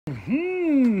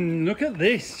Look at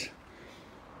this.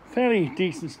 Fairly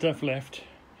decent stuff left.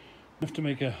 Enough to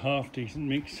make a half decent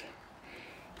mix.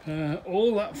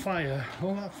 All that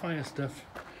fire stuff.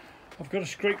 I've got to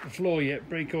scrape the floor yet,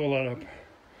 break all that up.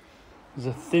 There's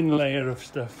a thin layer of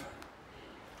stuff.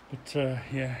 But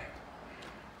yeah,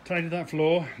 tidy that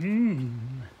floor.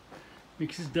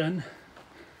 Mix is done.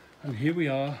 And here we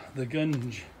are, the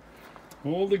gunge.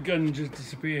 All the gunge has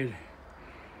disappeared.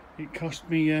 It cost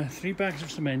me 3 bags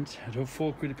of cement at about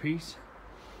 £4 a piece,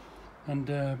 and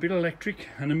a bit of electric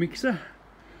and a mixer.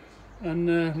 And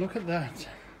look at that.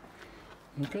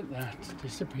 Look at that,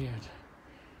 disappeared.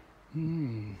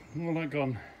 All that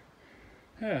gone.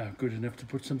 Yeah, good enough to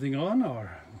put something on,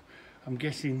 or I'm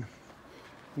guessing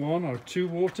 1 or 2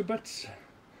 water butts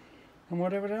and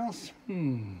whatever else.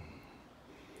 And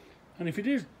if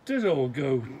it does all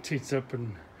go tits up,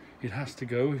 and it has to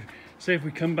go, say if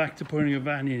we come back to putting a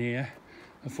van in here,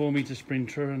 a 4-metre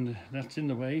Sprinter, and that's in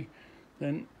the way,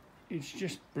 then it's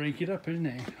just break it up, isn't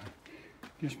it?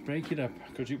 Just break it up,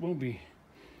 because it won't be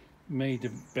made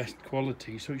of best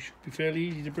quality, so it should be fairly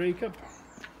easy to break up.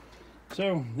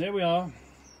 So there we are,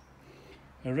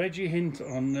 a Reggie hint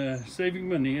on saving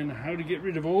money and how to get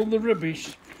rid of all the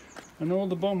rubbish and all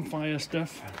the bonfire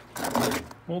stuff,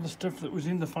 all the stuff that was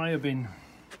in the fire bin.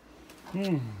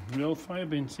 The old fire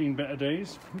bin's seen better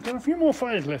days. We've got a few more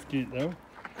fires left in it though.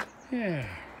 Yeah,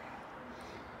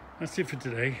 that's it for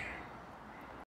today.